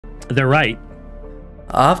They're right.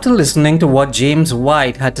 After listening to what James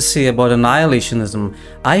White had to say about annihilationism,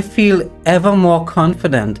 I feel ever more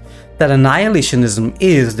confident that annihilationism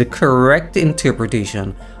is the correct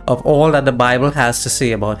interpretation of all that the Bible has to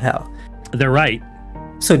say about hell. They're right.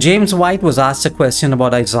 So James White was asked a question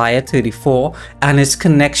about Isaiah 34 and its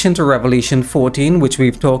connection to Revelation 14, which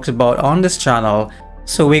we've talked about on this channel.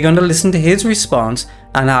 So we're going to listen to his response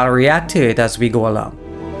and I'll react to it as we go along.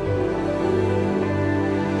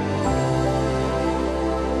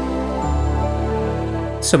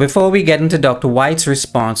 So before we get into Dr. White's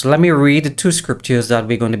response, let me read the two scriptures that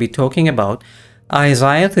we're going to be talking about.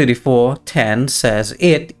 Isaiah 34:10 says,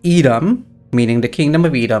 Edom, meaning the kingdom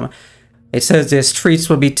of Edom, it says their streets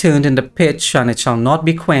will be turned into pitch, and it shall not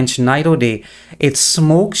be quenched night or day. Its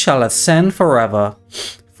smoke shall ascend forever.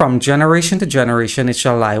 From generation to generation it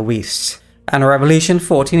shall lie waste. And Revelation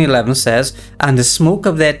 14:11 says, And the smoke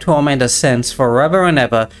of their torment ascends forever and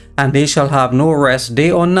ever, and they shall have no rest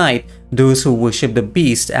day or night, those who worship the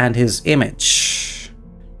beast and his image.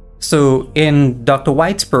 So in Dr.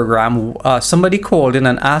 White's program, somebody called in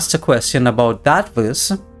and asked a question about that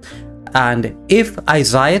verse. And if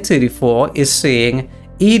Isaiah 34 is saying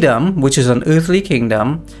Edom, which is an earthly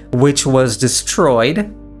kingdom, which was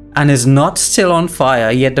destroyed and is not still on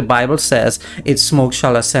fire, yet the Bible says its smoke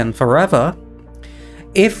shall ascend forever.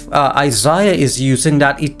 If Isaiah is using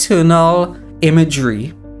that eternal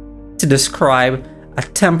imagery to describe a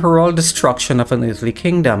temporal destruction of an earthly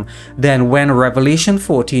kingdom, then when Revelation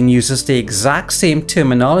 14 uses the exact same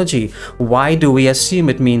terminology, why do we assume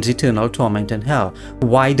it means eternal torment in hell?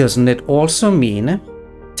 Why doesn't it also mean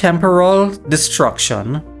temporal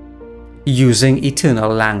destruction using eternal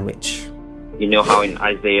language? You know how in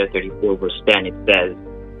Isaiah 34 verse 10 it says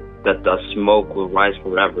that the smoke will rise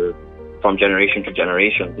forever from generation to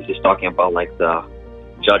generation. This is talking about like the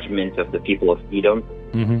judgment of the people of Edom.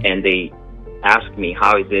 And they asked me,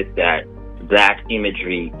 how is it that that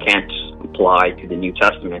imagery can't apply to the New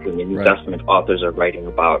Testament when the New Testament authors are writing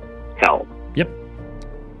about hell? Yep.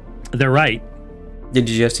 They're right. Did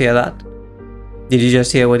you just hear that? Did you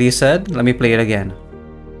just hear what he said? Let me play it again.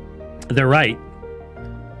 They're right.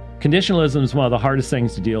 Conditionalism is one of the hardest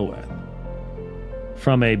things to deal with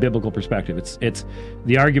from a biblical perspective. It's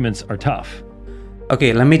the arguments are tough.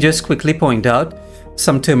 Okay, let me just quickly point out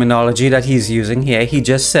some terminology that he's using here. He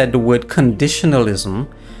just said the word conditionalism.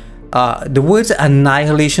 The words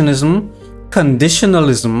annihilationism,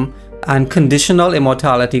 conditionalism, and conditional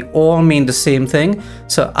immortality all mean the same thing.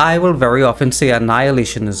 So I will very often say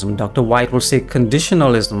annihilationism. Dr. White will say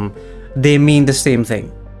conditionalism. They mean the same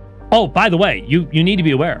thing. Oh, by the way, you need to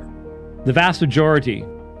be aware. The vast majority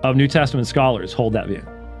of New Testament scholars hold that view.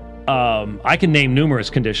 I can name numerous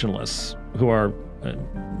conditionalists who are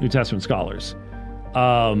New Testament scholars.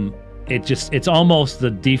 It's almost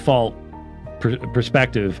the default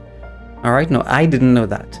perspective. All right, no, I didn't know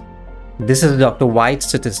that. This is Dr. White's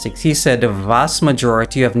statistics. He said the vast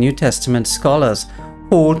majority of New Testament scholars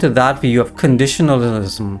hold to that view of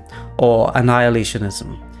conditionalism or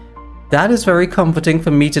annihilationism. That is very comforting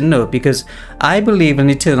for me to know, because I believe in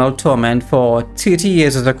eternal torment for 30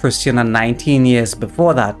 years as a Christian and 19 years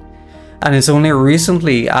before that. And it's only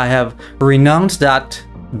recently I have renounced that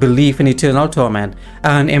belief in eternal torment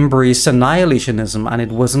and embraced annihilationism. And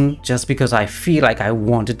it wasn't just because I feel like I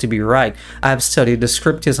wanted to be right. I've studied the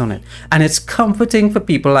scriptures on it. And it's comforting for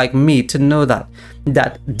people like me to know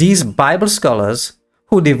that these Bible scholars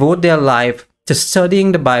who devote their life to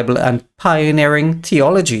studying the Bible and pioneering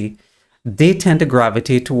theology, they tend to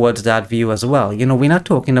gravitate towards that view as well. You know, we're not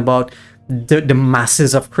talking about the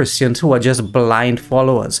masses of Christians who are just blind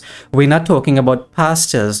followers. We're not talking about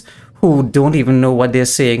pastors who don't even know what they're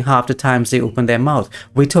saying half the times they open their mouth.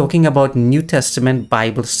 We're talking about New Testament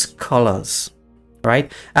Bible scholars,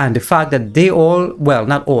 right? And the fact that they all, well,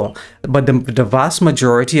 not all, but the vast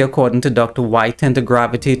majority, according to Dr. White, tend to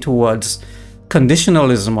gravitate towards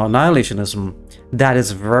conditionalism or annihilationism, that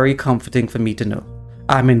is very comforting for me to know.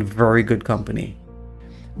 I'm in very good company.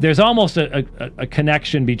 There's almost a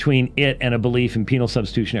connection between it and a belief in penal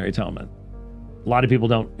substitutionary atonement. A lot of people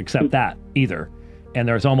don't accept that either. And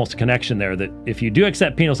there's almost a connection there that if you do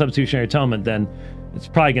accept penal substitutionary atonement, then it's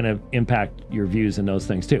probably going to impact your views in those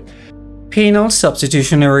things too. Penal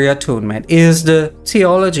substitutionary atonement is the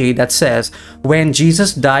theology that says when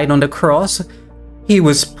Jesus died on the cross, he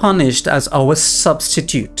was punished as our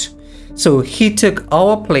substitute. So he took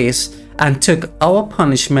our place and took our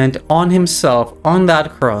punishment on himself on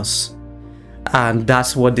that cross. And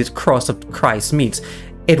that's what the cross of Christ means.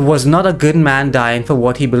 It was not a good man dying for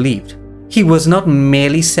what he believed. He was not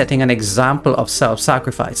merely setting an example of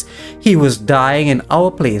self-sacrifice. He was dying in our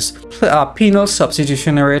place. Penal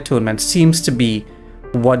substitutionary atonement seems to be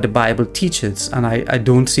what the Bible teaches, and I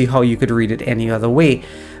don't see how you could read it any other way.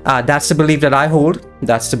 That's the belief that I hold.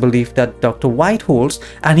 That's the belief that Dr. White holds.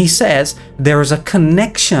 And he says there is a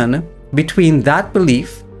connection between that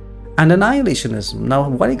belief and annihilationism. Now,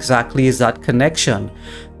 what exactly is that connection?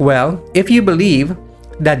 Well, if you believe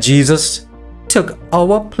that Jesus took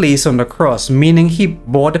our place on the cross, meaning he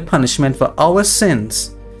bore the punishment for our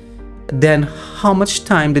sins, then how much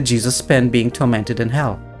time did Jesus spend being tormented in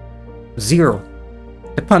hell? 0.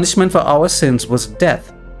 The punishment for our sins was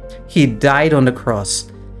death. He died on the cross.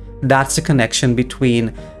 That's the connection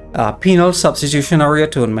between penal substitutionary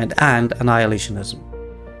atonement and annihilationism.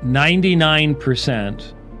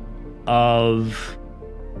 99% of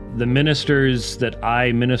the ministers that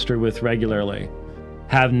I minister with regularly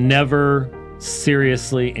have never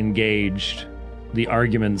seriously engaged the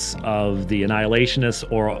arguments of the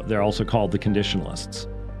annihilationists, or they're also called the conditionalists.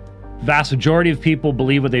 Vast majority of people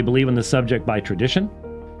believe what they believe on the subject by tradition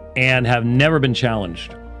and have never been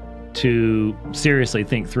challenged to seriously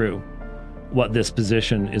think through what this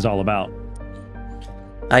position is all about.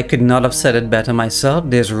 I could not have said it better myself.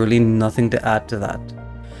 There's really nothing to add to that.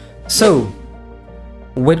 So,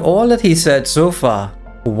 with all that he said so far,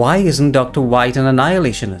 why isn't Dr. White an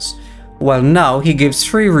annihilationist? Well, now he gives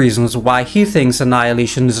 3 reasons why he thinks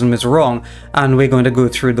annihilationism is wrong, and we're going to go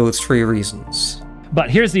through those 3 reasons.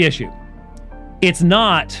 But here's the issue. It's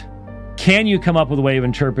not, can you come up with a way of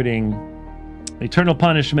interpreting eternal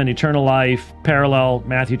punishment, eternal life, parallel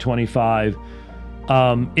Matthew 25?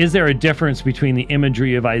 Is there a difference between the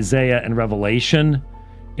imagery of Isaiah and Revelation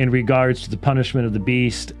in regards to the punishment of the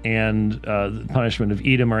beast and the punishment of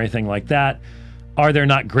Edom or anything like that? Are there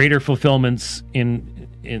not greater fulfillments in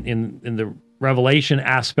the Revelation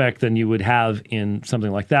aspect than you would have in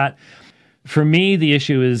something like that? For me, the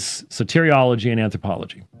issue is soteriology and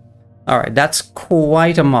anthropology. All right, that's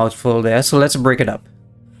quite a mouthful there, so let's break it up.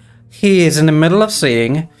 He is in the middle of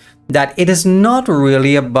saying that it is not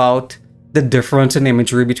really about the difference in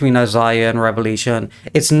imagery between Isaiah and Revelation.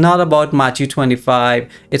 It's not about Matthew 25.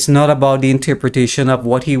 It's not about the interpretation of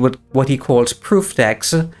what he calls proof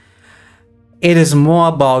text. It is more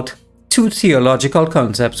about 2 theological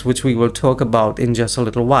concepts, which we will talk about in just a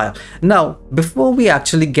little while. Now, before we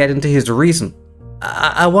actually get into his reason,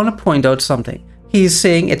 I want to point out something. He's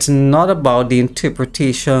saying it's not about the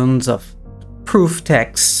interpretations of proof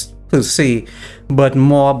texts per se, but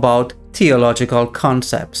more about theological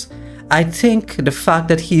concepts. I think the fact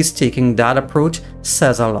that he's taking that approach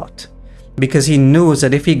says a lot, because he knows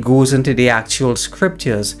that if he goes into the actual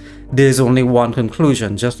scriptures, there's only one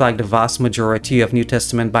conclusion, just like the vast majority of New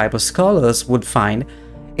Testament Bible scholars would find.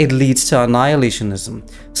 It leads to annihilationism.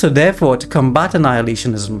 So therefore, to combat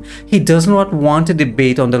annihilationism, he does not want to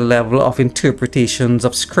debate on the level of interpretations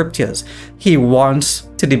of scriptures. He wants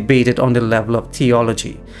to debate it on the level of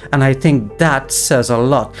theology. And I think that says a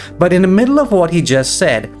lot. But in the middle of what he just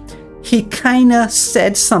said, he kind of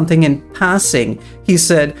said something in passing. He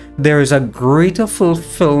said there is a greater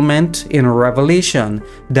fulfillment in Revelation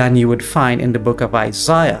than you would find in the book of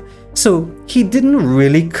Isaiah. So he didn't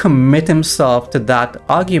really commit himself to that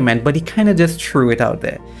argument, but he kind of just threw it out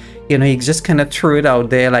there. You know, he just kind of threw it out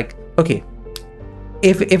there like, okay,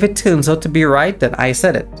 if it turns out to be right, then I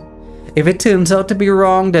said it. If it turns out to be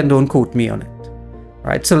wrong, then don't quote me on it. All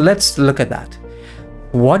right, so let's look at that.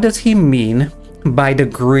 What does he mean by the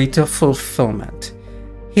greater fulfillment?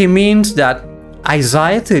 He means that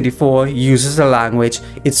Isaiah 34 uses the language,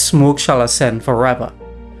 its smoke shall ascend forever.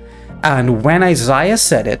 And when Isaiah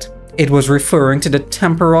said it, it was referring to the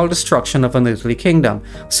temporal destruction of an earthly kingdom.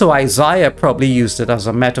 So Isaiah probably used it as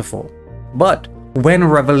a metaphor. But when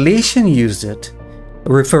Revelation used it,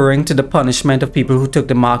 referring to the punishment of people who took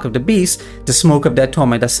the mark of the beast, the smoke of their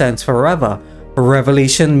torment ascends forever,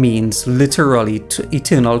 Revelation means literally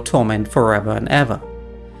eternal torment forever and ever.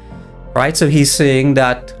 Right? So he's saying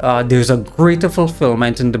that there's a greater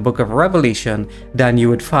fulfillment in the book of Revelation than you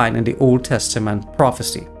would find in the Old Testament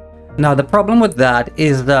prophecy. Now, the problem with that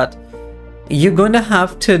is that you're going to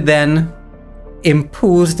have to then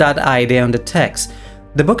impose that idea on the text.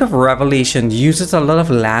 The book of Revelation uses a lot of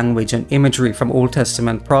language and imagery from Old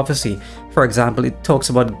Testament prophecy. For example, it talks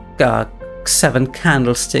about 7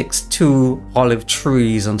 candlesticks, 2 olive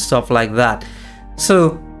trees and stuff like that.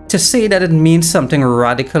 So to say that it means something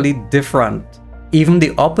radically different, even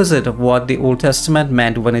the opposite of what the Old Testament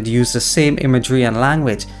meant when it used the same imagery and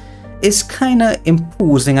language, is kind of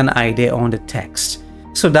imposing an idea on the text.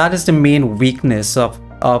 So that is the main weakness of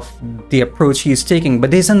of the approach he's taking.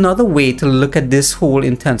 But there's another way to look at this whole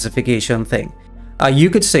intensification thing. You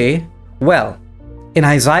could say, well, in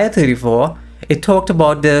Isaiah 34, it talked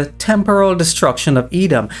about the temporal destruction of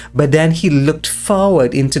Edom, but then he looked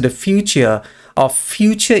forward into the future of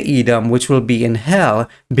future Edom, which will be in hell,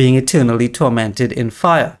 being eternally tormented in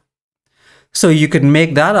fire. So you could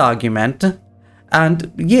make that argument.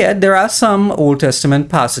 And yeah, there are some Old Testament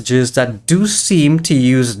passages that do seem to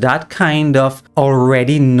use that kind of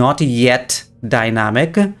already not yet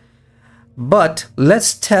dynamic. But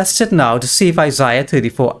let's test it now to see if Isaiah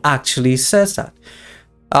 34 actually says that.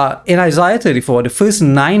 In Isaiah 34, the first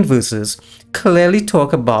 9 verses clearly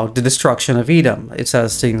talk about the destruction of Edom. It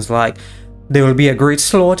says things like, there will be a great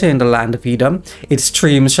slaughter in the land of Edom. Its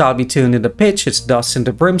streams shall be turned into pitch, its dust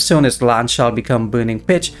into brimstone, its land shall become burning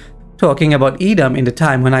pitch. Talking about Edom in the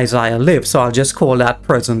time when Isaiah lived, so I'll just call that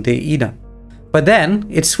present-day Edom. But then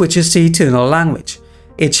it switches to eternal language.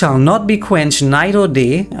 It shall not be quenched night or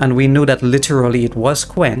day, and we know that literally it was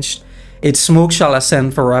quenched. Its smoke shall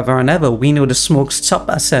ascend forever and ever. We know the smoke stopped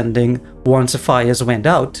ascending once the fires went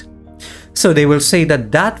out. So they will say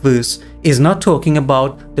that that verse is not talking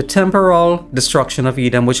about the temporal destruction of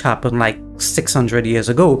Edom, which happened like 600 years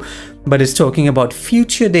ago, but it's talking about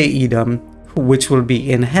future day Edom, which will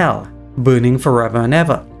be in hell, burning forever and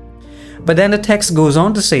ever. But then the text goes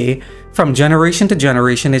on to say, from generation to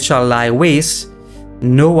generation it shall lie waste,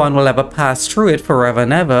 no one will ever pass through it forever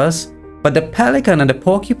and ever, but the pelican and the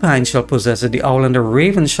porcupine shall possess it, the owl and the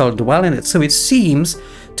raven shall dwell in it. So it seems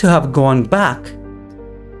to have gone back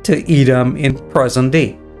to Edom in present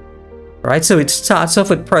day. Right? So it starts off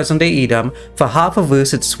with present day Edom. For half a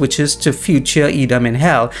verse it switches to future Edom in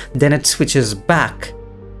hell. Then it switches back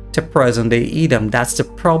to present day Edom. That's the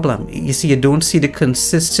problem. You see, you don't see the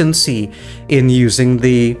consistency in using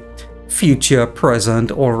the future,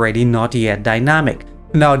 present, already, not yet dynamic.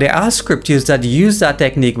 Now, there are scriptures that use that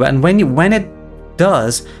technique, and when it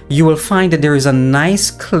does, you will find that there is a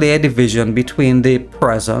nice clear division between the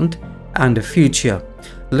present and the future.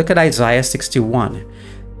 Look at Isaiah 61.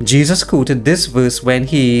 Jesus quoted this verse when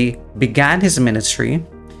he began his ministry.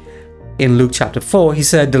 In Luke chapter 4, he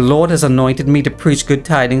said, the Lord has anointed me to preach good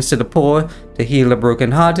tidings to the poor, to heal the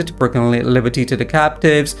brokenhearted, to proclaim liberty to the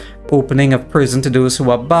captives, opening of prison to those who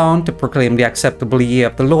are bound, to proclaim the acceptable year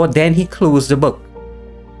of the Lord. Then he closed the book.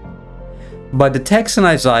 But the text in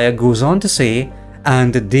Isaiah goes on to say,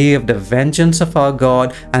 and the day of the vengeance of our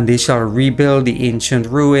God, and they shall rebuild the ancient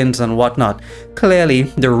ruins and whatnot. Clearly,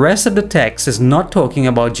 the rest of the text is not talking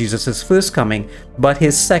about Jesus' first coming, but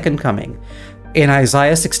his second coming. In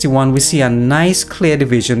Isaiah 61, we see a nice clear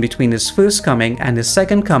division between his first coming and his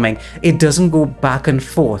second coming. It doesn't go back and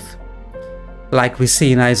forth like we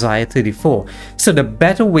see in Isaiah 34. So the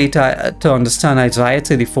better way to understand Isaiah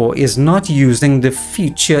 34 is not using the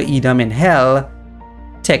future Edom in hell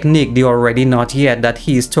technique, the already not yet, that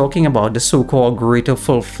he is talking about, the so-called greater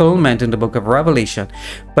fulfillment in the book of Revelation.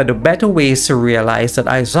 But the better way is to realize that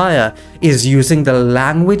Isaiah is using the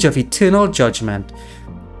language of eternal judgment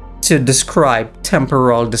to describe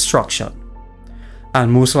temporal destruction.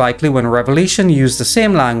 And most likely when Revelation used the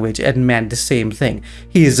same language, it meant the same thing.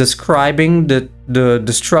 He is describing the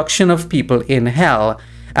destruction of people in hell,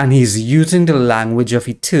 and he's using the language of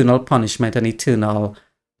eternal punishment and eternal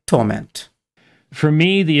torment. For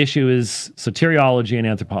me, the issue is soteriology and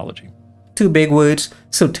anthropology. Two big words,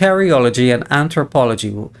 soteriology and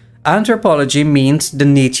anthropology. Anthropology means the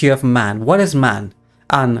nature of man. What is man?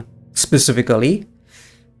 And specifically,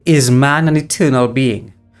 is man an eternal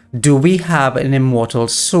being? Do we have an immortal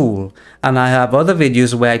soul? And I have other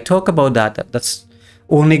videos where I talk about that. That's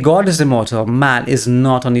only God is immortal. Man is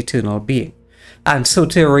not an eternal being. And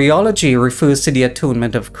soteriology refers to the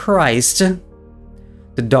atonement of Christ,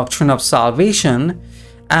 the doctrine of salvation,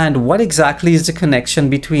 and what exactly is the connection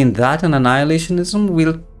between that and annihilationism?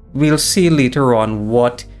 We'll see later on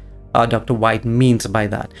what Dr. White means by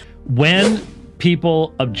that. When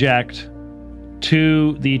people object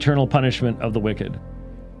to the eternal punishment of the wicked,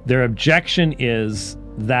 their objection is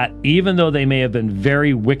that even though they may have been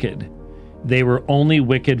very wicked, they were only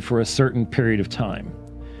wicked for a certain period of time.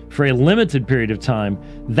 For a limited period of time,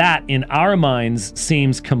 that in our minds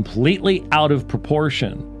seems completely out of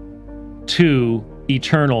proportion to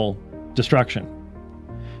eternal destruction.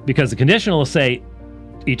 Because the conditionalists say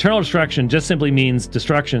eternal destruction just simply means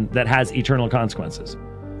destruction that has eternal consequences.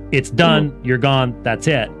 It's done, you're gone, that's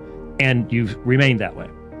it, and you've remained that way.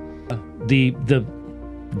 The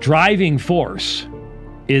driving force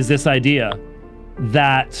is this idea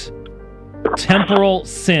that temporal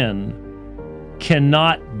sin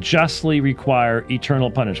cannot justly require eternal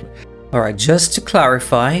punishment. All right, just to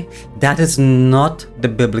clarify, that is not the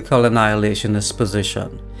biblical annihilationist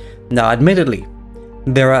position. Now, admittedly,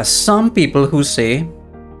 there are some people who say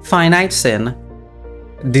finite sin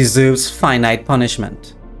deserves finite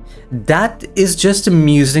punishment. That is just a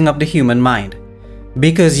musing of the human mind,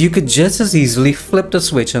 because you could just as easily flip the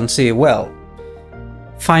switch and say, well,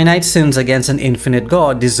 finite sins against an infinite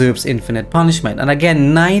God deserves infinite punishment. And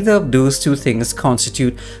again, neither of those two things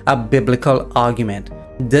constitute a biblical argument.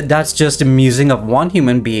 That's just the musing of one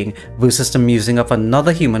human being versus the musing of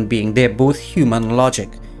another human being. They're both human logic.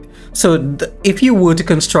 So if you were to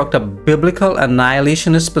construct a biblical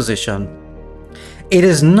annihilationist position, it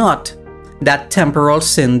is not that temporal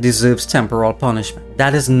sin deserves temporal punishment.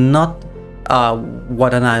 That is not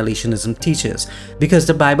what annihilationism teaches, because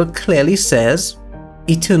the Bible clearly says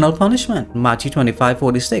eternal punishment, Matthew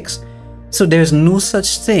 25:46. So there's no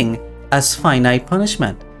such thing as finite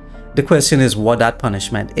punishment. The question is what that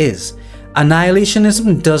punishment is.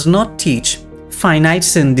 Annihilationism does not teach finite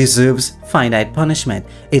sin deserves finite punishment.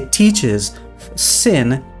 It teaches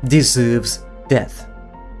sin deserves death.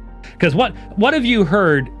 Because what have you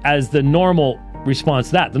heard as the normal response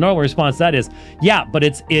to that? The normal response to that is, yeah, but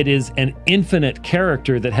it is an infinite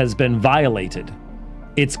character that has been violated.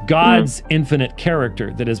 It's God's infinite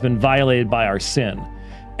character that has been violated by our sin,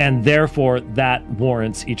 and therefore that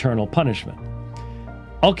warrants eternal punishment.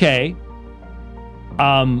 Okay,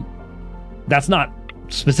 that's not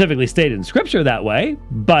specifically stated in Scripture that way,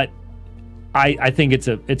 but I think it's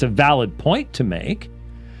a valid point to make.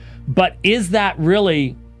 But is that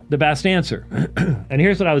really the best answer? And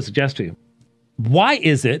here's what I would suggest to you. Why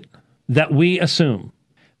is it that we assume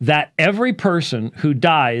that every person who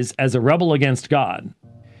dies as a rebel against God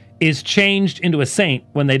is changed into a saint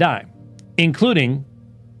when they die, including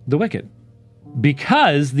the wicked?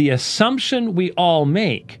 Because the assumption we all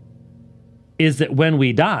make is that when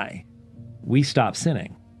we die, we stop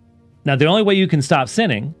sinning. Now, the only way you can stop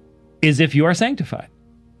sinning is if you are sanctified.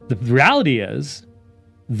 The reality is,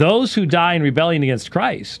 those who die in rebellion against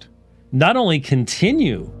Christ not only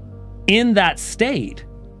continue in that state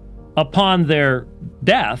upon their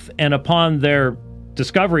death and upon their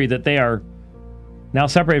discovery that they are now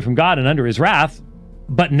separated from God and under his wrath,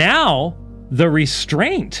 but now the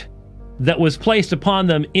restraint that was placed upon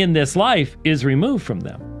them in this life is removed from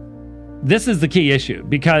them. This is the key issue,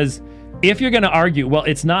 because if you're going to argue, well,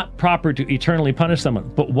 it's not proper to eternally punish someone,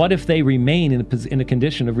 but what if they remain in a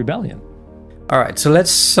condition of rebellion? All right, so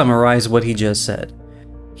let's summarize what he just said.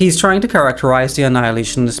 He's trying to characterize the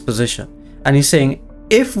annihilationist position, and he's saying,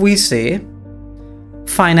 if we say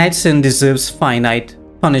finite sin deserves finite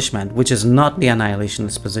punishment, which is not the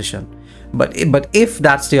annihilationist position, but if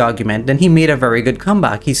that's the argument, then he made a very good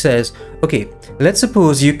comeback. He says, okay, let's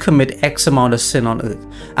suppose you commit X amount of sin on earth,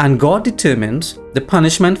 and God determines the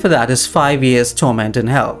punishment for that is 5 years torment in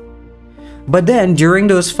hell. But then during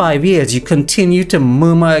those 5 years, you continue to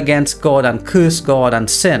murmur against God and curse God and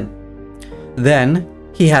sin. Then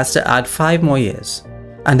he has to add 5 more years.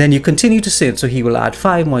 And then you continue to sin, so he will add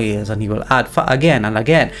 5 more years, and he will add again and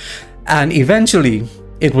again. And eventually,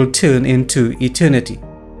 it will turn into eternity.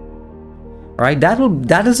 Right?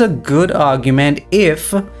 That is a good argument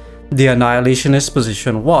if the annihilationist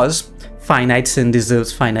position was finite sin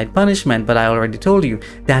deserves finite punishment, but I already told you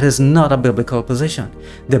that is not a biblical position.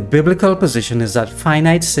 The biblical position is that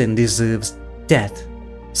finite sin deserves death.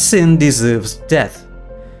 Sin deserves death.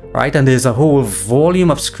 Right? And there's a whole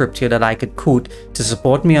volume of scripture that I could quote to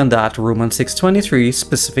support me on that. Romans 6:23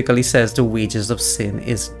 specifically says the wages of sin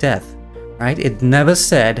is death. Right? It never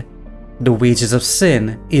said the wages of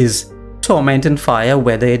sin is torment and fire,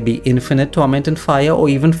 whether it be infinite torment and fire or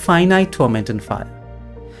even finite torment and fire.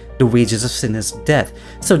 The wages of sin is death.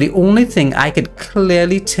 So the only thing I could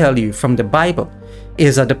clearly tell you from the Bible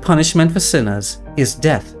is that the punishment for sinners is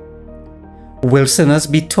death. Will sinners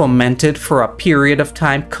be tormented for a period of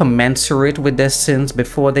time commensurate with their sins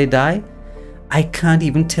before they die? I can't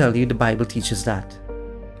even tell you the Bible teaches that.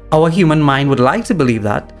 Our human mind would like to believe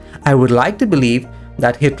that. I would like to believe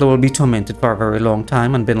that Hitler will be tormented for a very long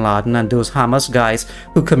time, and Bin Laden and those Hamas guys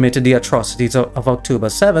who committed the atrocities of October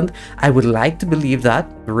 7th. I would like to believe that,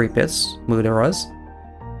 rapists, murderers.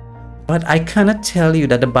 But I cannot tell you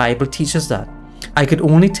that the Bible teaches that. I could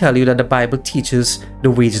only tell you that the Bible teaches the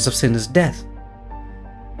wages of sin is death.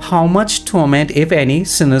 How much torment, if any,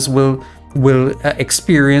 sinners will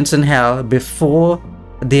experience in hell before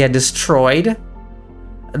they are destroyed,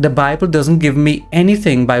 the Bible doesn't give me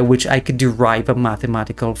anything by which I could derive a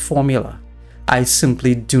mathematical formula. I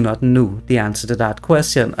simply do not know the answer to that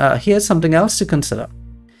question. Here's something else to consider.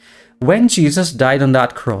 When Jesus died on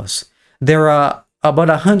that cross, there are about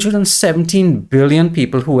 117 billion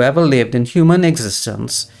people who ever lived in human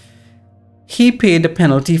existence, he paid the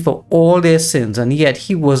penalty for all their sins, and yet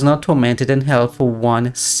he was not tormented in hell for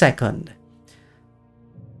 1 second.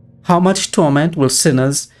 How much torment will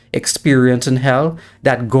sinners experience in hell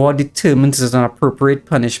that God determines is an appropriate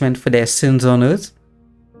punishment for their sins on earth?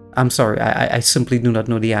 I'm sorry, I simply do not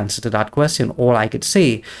know the answer to that question. All I could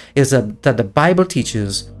say is that the Bible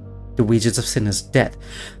teaches the wages of sin is death.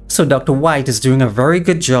 So Dr. White is doing a very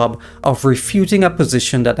good job of refuting a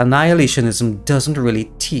position that annihilationism doesn't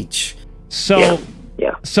really teach. So,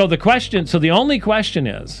 so the only question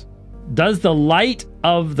is, does the light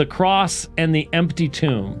of the cross and the empty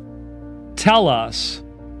tomb tell us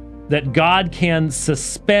that God can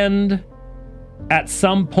suspend at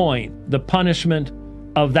some point the punishment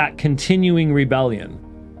of that continuing rebellion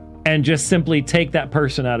and just simply take that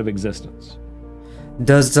person out of existence?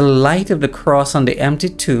 Does the light of the cross on the empty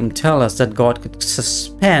tomb tell us that God could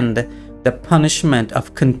suspend the punishment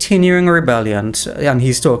of continuing rebellion? And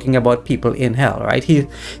he's talking about people in hell, right?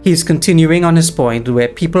 He's continuing on his point where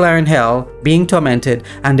people are in hell being tormented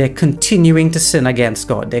and they're continuing to sin against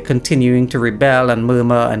God. They're continuing to rebel and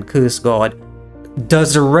murmur and curse God.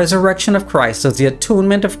 Does the resurrection of Christ, does the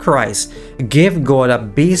atonement of Christ give God a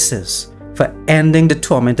basis for ending the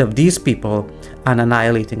torment of these people and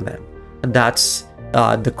annihilating them? That's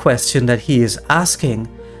the question that he is asking.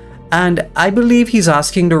 And I believe he's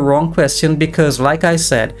asking the wrong question because, like I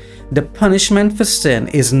said, the punishment for sin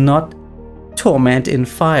is not torment in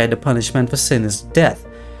fire. The punishment for sin is death.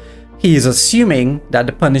 He is assuming that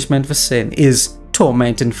the punishment for sin is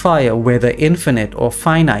torment in fire, whether infinite or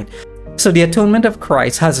finite. So the atonement of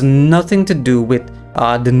Christ has nothing to do with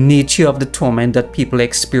the nature of the torment that people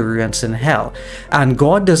experience in hell. And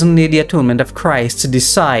God doesn't need the atonement of Christ to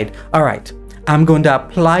decide, all right, I'm going to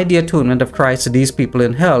apply the atonement of Christ to these people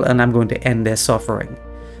in hell and I'm going to end their suffering.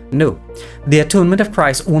 No, the atonement of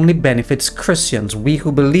Christ only benefits Christians. We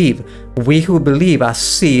who believe are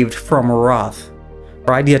saved from wrath.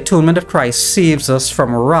 Right? The atonement of Christ saves us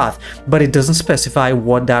from wrath, but it doesn't specify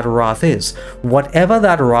what that wrath is. Whatever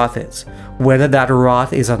that wrath is, whether that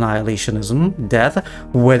wrath is annihilationism, death,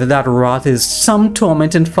 whether that wrath is some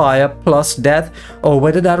torment in fire plus death, or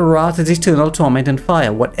whether that wrath is eternal torment in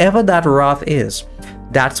fire, whatever that wrath is,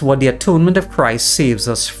 that's what the atonement of Christ saves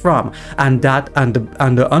us from. And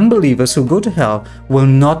the unbelievers who go to hell will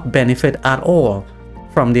not benefit at all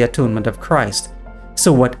from the atonement of Christ.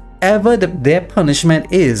 So whatever their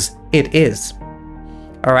punishment is, it is.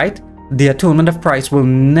 All right? The atonement of Christ will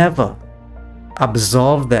never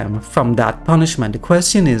absolve them from that punishment. The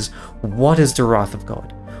question is, what is the wrath of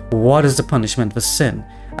God? What is the punishment for sin?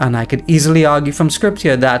 And I could easily argue from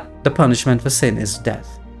scripture that the punishment for sin is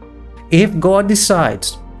death. If God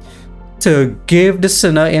decides to give the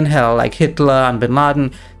sinner in hell, like Hitler and Bin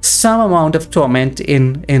Laden, some amount of torment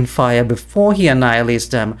in fire before he annihilates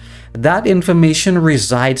them, that information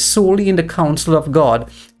resides solely in the counsel of God.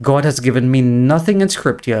 God has given me nothing in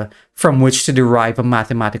scripture from which to derive a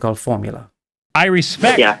mathematical formula. I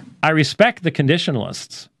respect the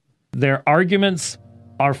conditionalists. Their arguments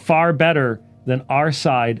are far better than our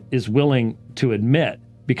side is willing to admit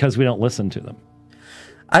because we don't listen to them.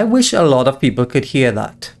 I wish a lot of people could hear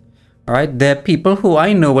that. All right, there are people who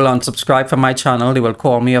I know will unsubscribe from my channel. They will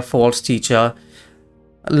call me a false teacher.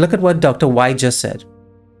 Look at what Dr. White just said.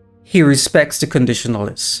 He respects the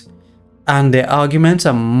conditionalists, and their arguments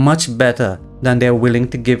are much better than they're willing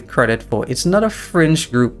to give credit for. It's not a fringe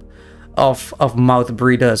group of mouth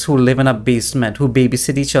breeders who live in a basement, who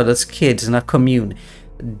babysit each other's kids in a commune.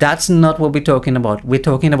 That's not what we're talking about. We're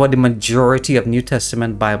talking about the majority of New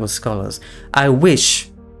Testament Bible scholars. I wish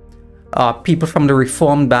people from the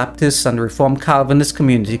Reformed Baptist and Reformed Calvinist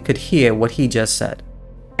community could hear what he just said.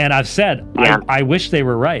 And I've said, I wish they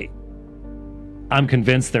were right. I'm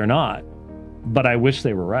convinced they're not, but I wish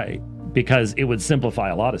they were right because it would simplify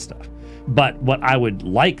a lot of stuff. But what I would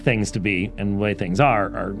like things to be and the way things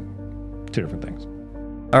are two different things.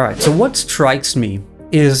 All right, so what strikes me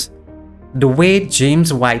is the way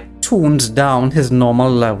James White tones down his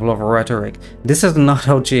normal level of rhetoric. This is not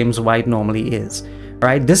how James White normally is.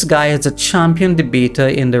 Right? This guy is a champion debater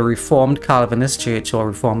in the Reformed Calvinist Church or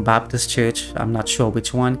Reformed Baptist Church. I'm not sure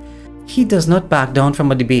which one. He does not back down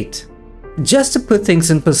from a debate. Just to put things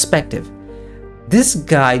in perspective, this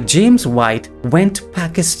guy, James White, went to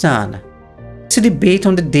Pakistan to debate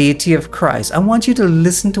on the deity of Christ. I want you to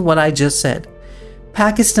listen to what I just said.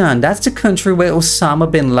 Pakistan, that's the country where Osama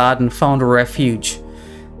bin Laden found refuge.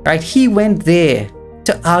 Right? He went there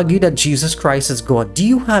to argue that Jesus Christ is God. Do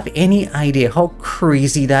you have any idea how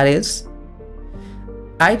crazy that is?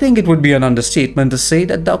 I think it would be an understatement to say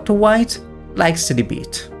that Dr. White likes to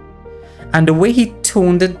debate. And the way he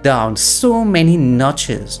toned it down so many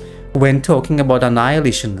notches when talking about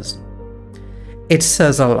annihilationism, it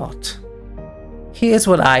says a lot. Here's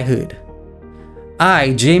what I heard.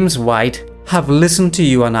 I, James White, have listened to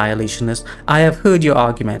you, annihilationists. I have heard your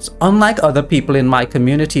arguments. Unlike other people in my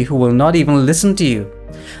community who will not even listen to you,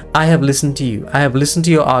 I have listened to you. I have listened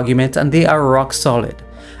to your arguments and they are rock solid.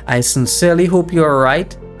 I sincerely hope you are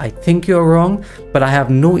right. I think you're wrong, but I have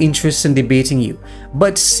no interest in debating you.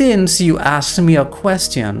 But since you asked me a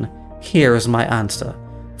question, here is my answer,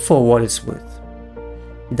 for what it's worth.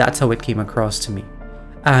 That's how it came across to me.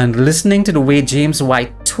 And listening to the way James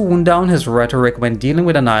White toned down his rhetoric when dealing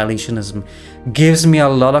with annihilationism gives me a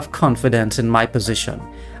lot of confidence in my position.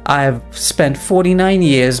 I have spent 49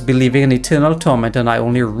 years believing in eternal torment, and I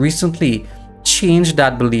only recently changed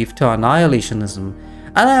that belief to annihilationism.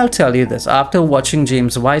 And I'll tell you this, after watching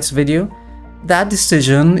James White's video, that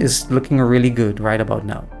decision is looking really good right about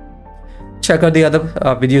now. Check out the other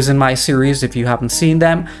videos in my series if you haven't seen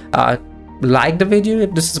them. Like the video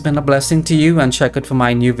if this has been a blessing to you, and check out for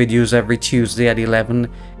my new videos every Tuesday at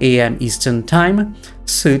 11 AM Eastern Time.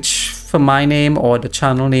 Search for my name or the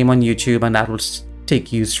channel name on YouTube and that will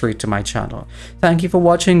take you straight to my channel. Thank you for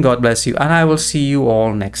watching, God bless you, and I will see you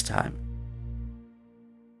all next time.